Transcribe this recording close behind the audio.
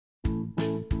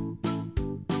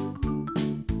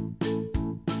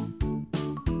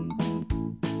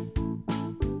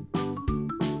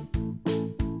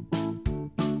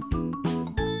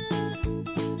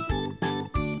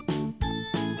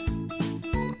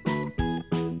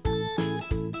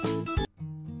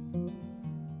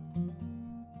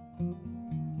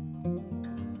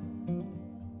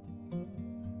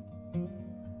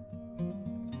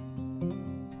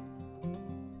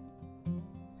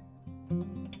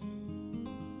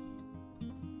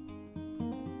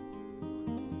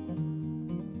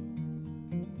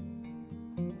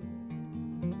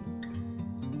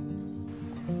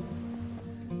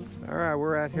All right,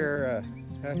 we're out here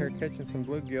catching some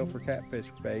bluegill for catfish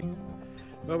bait.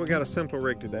 Well, we got a simple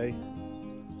rig today.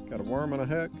 Got a worm on a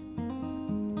hook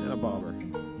and a bobber.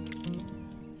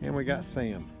 And we got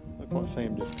Sam. Look what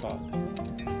Sam just caught.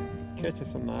 Catching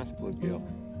some nice bluegill.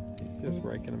 He's just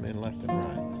raking them in left and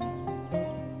right.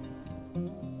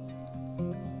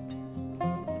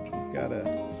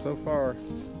 So far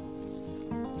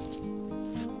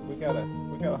we got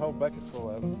a whole bucket full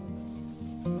of them.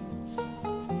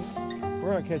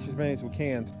 We're gonna catch as many as we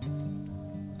can.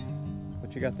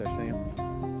 What you got there, Sam?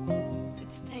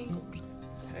 It's tangled.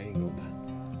 Tangled.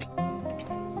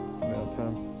 Well,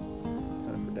 time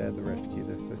for Dad to rescue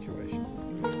this situation.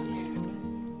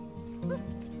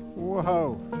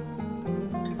 Whoa!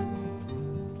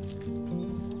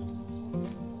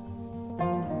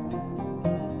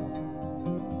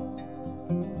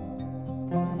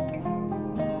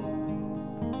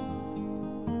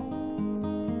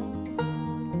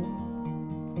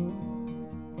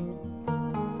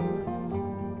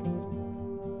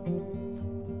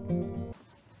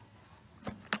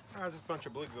 This bunch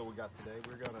of bluegill we got today.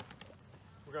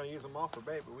 We're gonna use them all for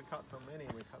bait, but we caught so many,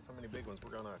 and we caught so many big ones.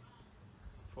 We're gonna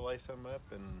fillet some up,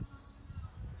 and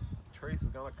Trace is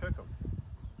gonna cook them.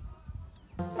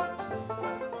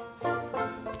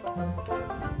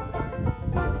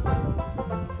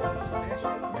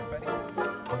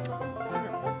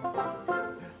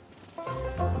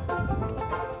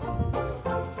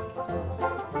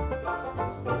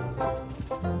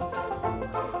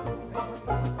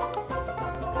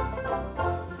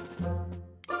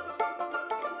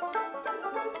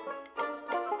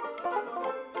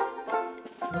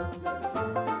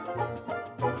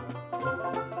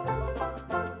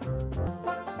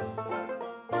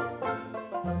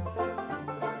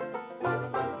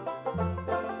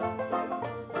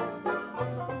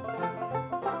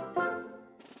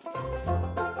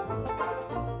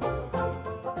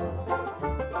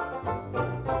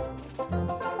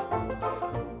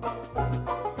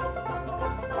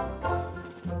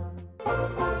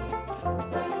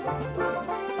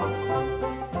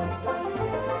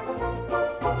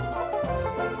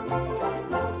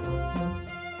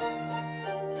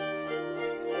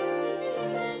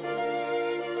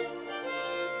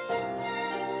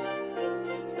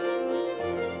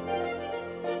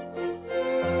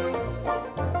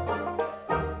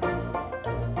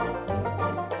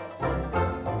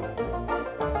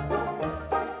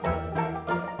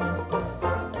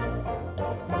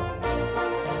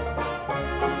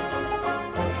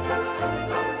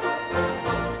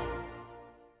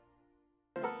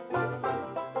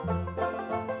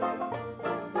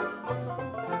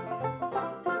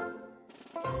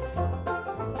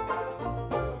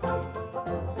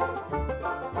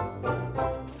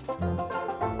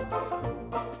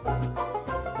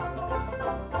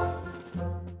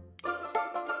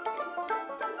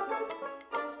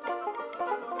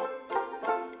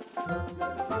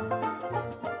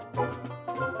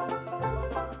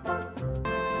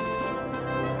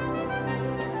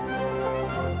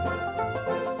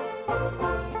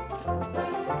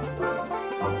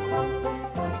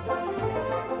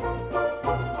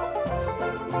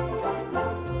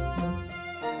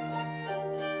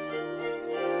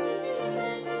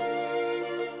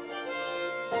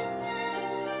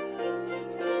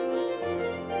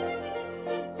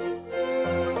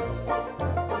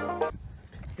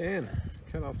 And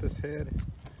cut off this head.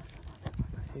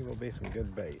 He will be some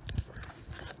good bait.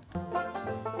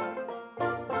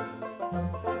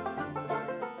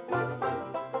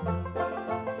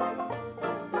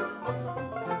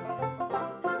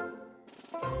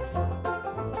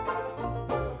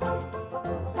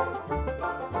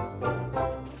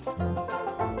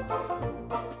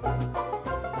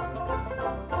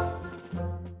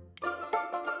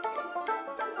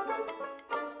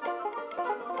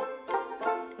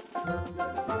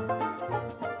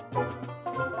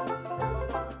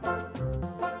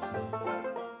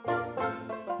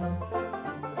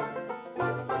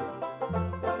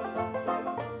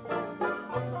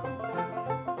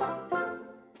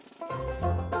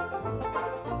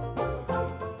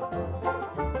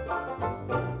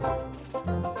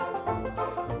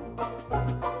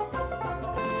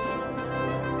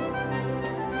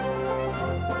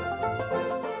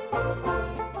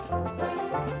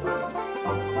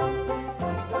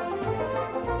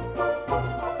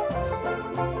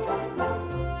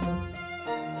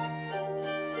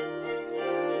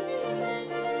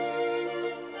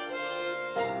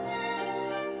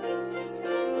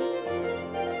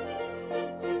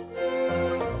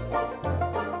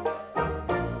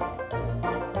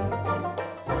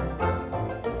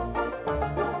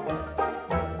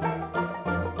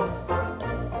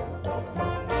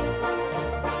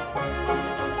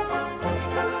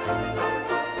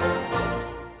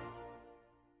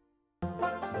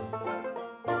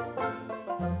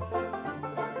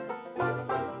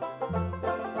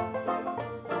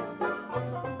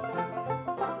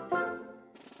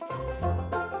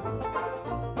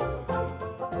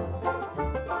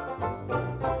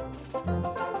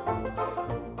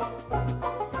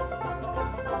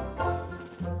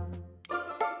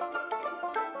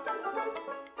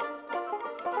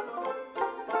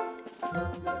 These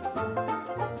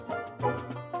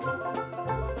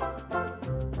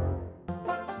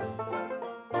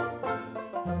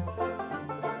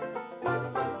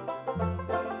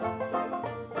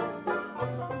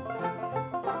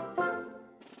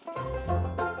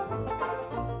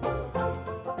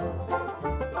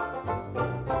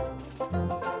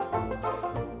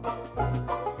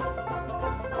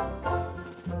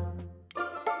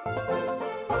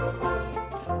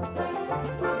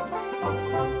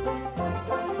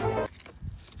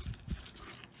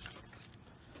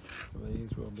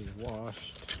will be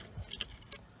washed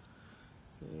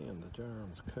and the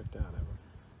germs cooked out of them.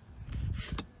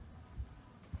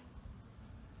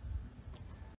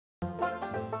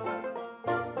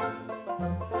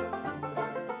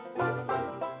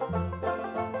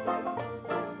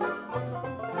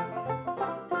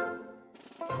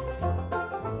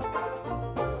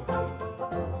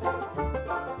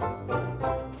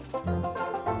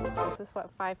 This is what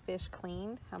 5 fish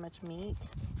cleaned. How much meat?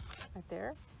 Right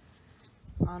there.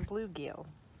 On Blue Gill.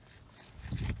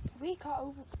 We caught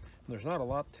over. There's not a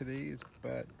lot to these,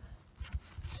 but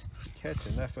if you catch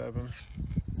enough of them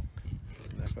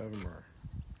are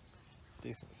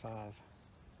decent size.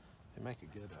 They make a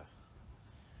good,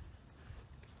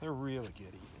 they're really good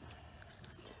eating.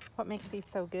 What makes these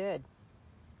so good?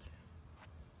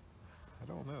 I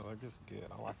don't know, they're just good.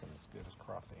 I like them as good as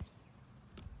crappie.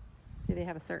 Do they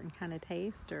have a certain kind of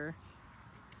taste or?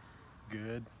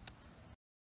 Good.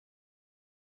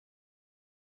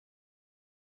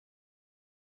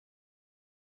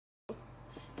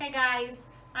 Hey guys,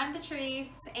 I'm Patrice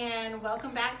and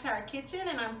welcome back to our kitchen,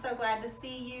 and I'm so glad to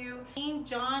see you.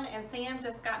 John and Sam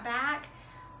just got back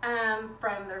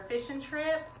from their fishing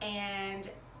trip,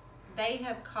 and they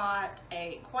have caught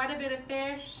quite a bit of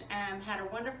fish and had a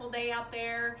wonderful day out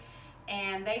there,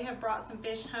 and they have brought some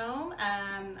fish home.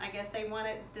 I guess they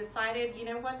decided, you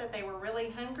know what, that they were really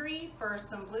hungry for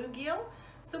some bluegill.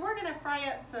 So we're gonna fry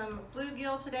up some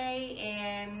bluegill today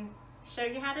and show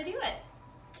you how to do it.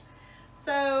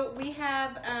 So we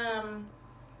have,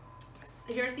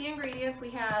 here's the ingredients. We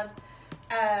have,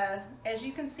 as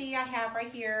you can see, I have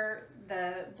right here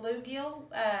the bluegill.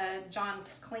 John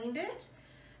cleaned it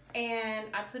and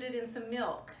I put it in some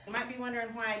milk. You might be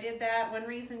wondering why I did that. One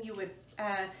reason you would,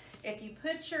 if you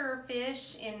put your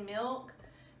fish in milk,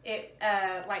 it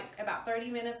like about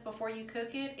 30 minutes before you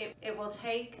cook it, it will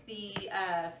take the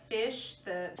fish,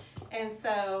 and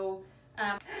so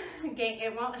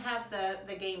it won't have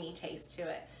the gamey taste to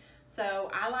it. So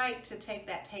I like to take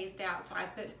that taste out, so I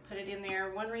put it in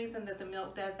there. One reason that the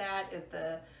milk does that is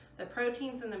the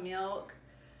proteins in the milk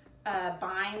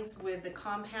binds with the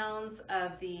compounds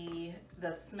of the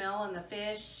smell in the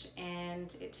fish,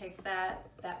 and it takes the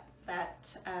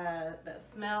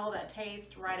smell, that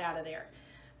taste right out of there.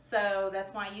 So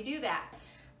that's why you do that.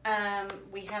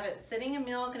 We have it sitting in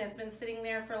milk, and it's been sitting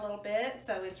there for a little bit,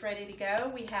 so it's ready to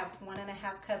go. We have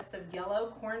 1.5 cups of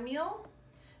yellow cornmeal.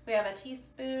 We have a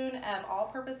teaspoon of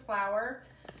all-purpose flour.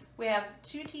 We have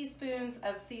 2 teaspoons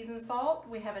of seasoned salt.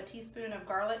 We have a teaspoon of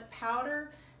garlic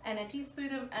powder and a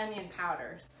teaspoon of onion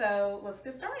powder. So let's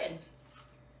get started.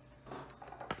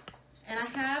 And I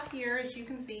have here, as you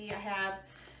can see, I have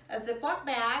a Ziploc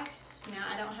bag. Now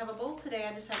I don't have a bowl today,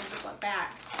 I just have a Ziploc bag.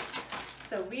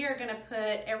 So we are gonna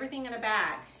put everything in a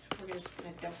bag. We're just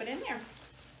gonna dump it in there.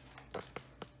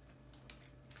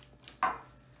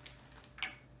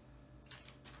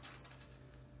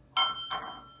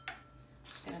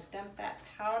 Just gonna dump that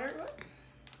powder,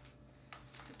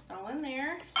 all in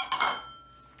there.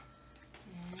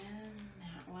 And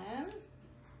that one.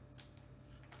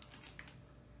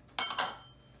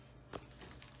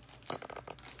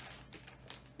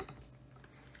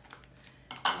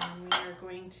 And we are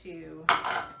going to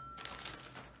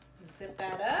zip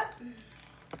that up.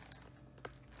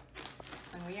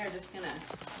 And we are just gonna,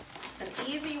 it's an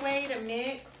easy way to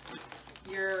mix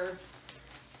your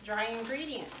dry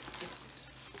ingredients.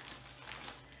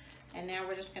 And now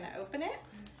we're just gonna open it.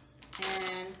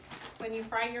 And when you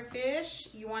fry your fish,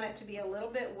 you want it to be a little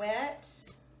bit wet.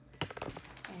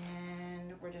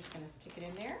 And we're just gonna stick it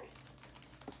in there.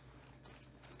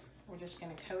 We're just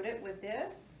gonna coat it with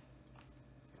this.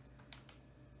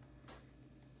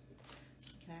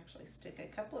 You can actually stick a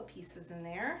couple of pieces in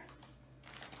there.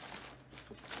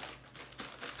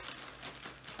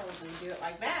 Probably do it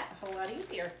like that, a whole lot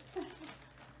easier.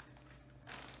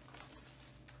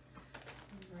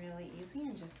 Really easy,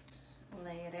 and just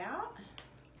lay it out.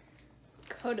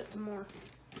 Coat it some more.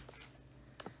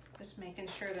 Just making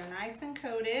sure they're nice and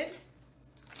coated.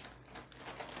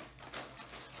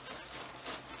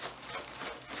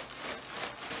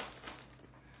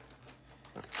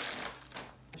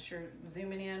 you're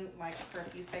zooming in like for a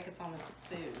few seconds on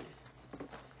the food.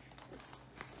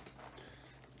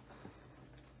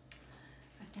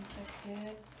 I think that's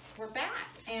good. We're back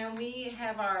and we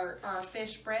have our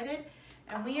fish breaded,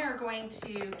 and we are going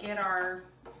to get our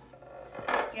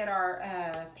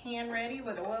pan ready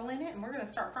with oil in it, and we're going to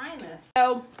start frying this.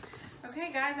 So,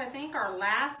 okay guys, I think our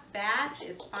last batch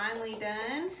is finally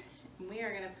done. We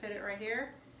are going to put it right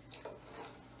here.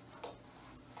 Oh,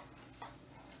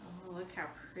 look how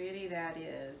pretty that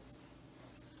is.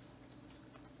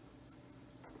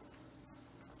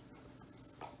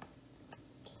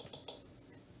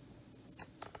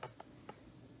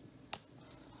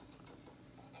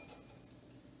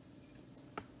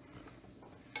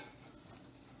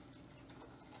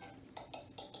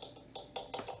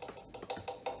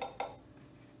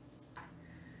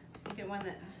 Get one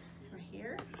that right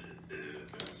here.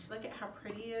 Look at how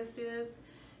pretty this is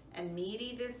and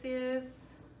meaty this is.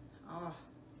 Oh.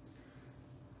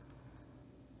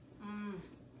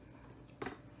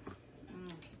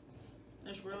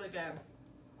 It's really good.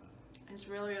 It's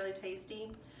really, really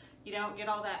tasty. You don't get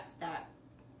all that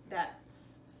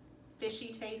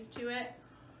fishy taste to it.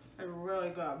 It's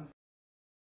really good.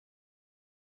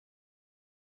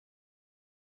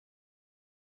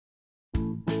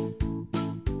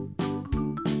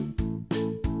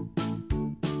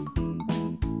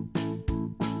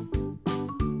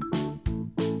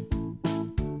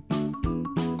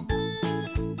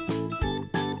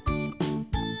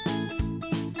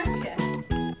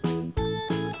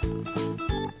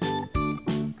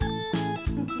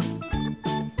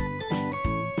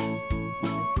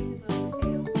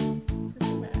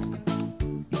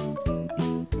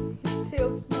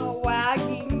 tail's still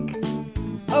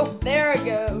wagging. Oh, there it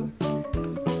goes.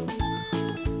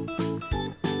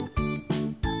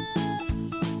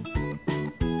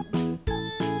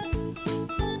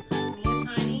 Me and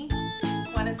Tiny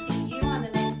want to see you on the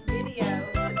next video,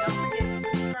 so don't forget to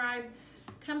subscribe.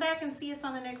 Come back and see us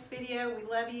on the next video. We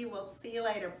love you. We'll see you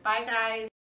later. Bye, guys.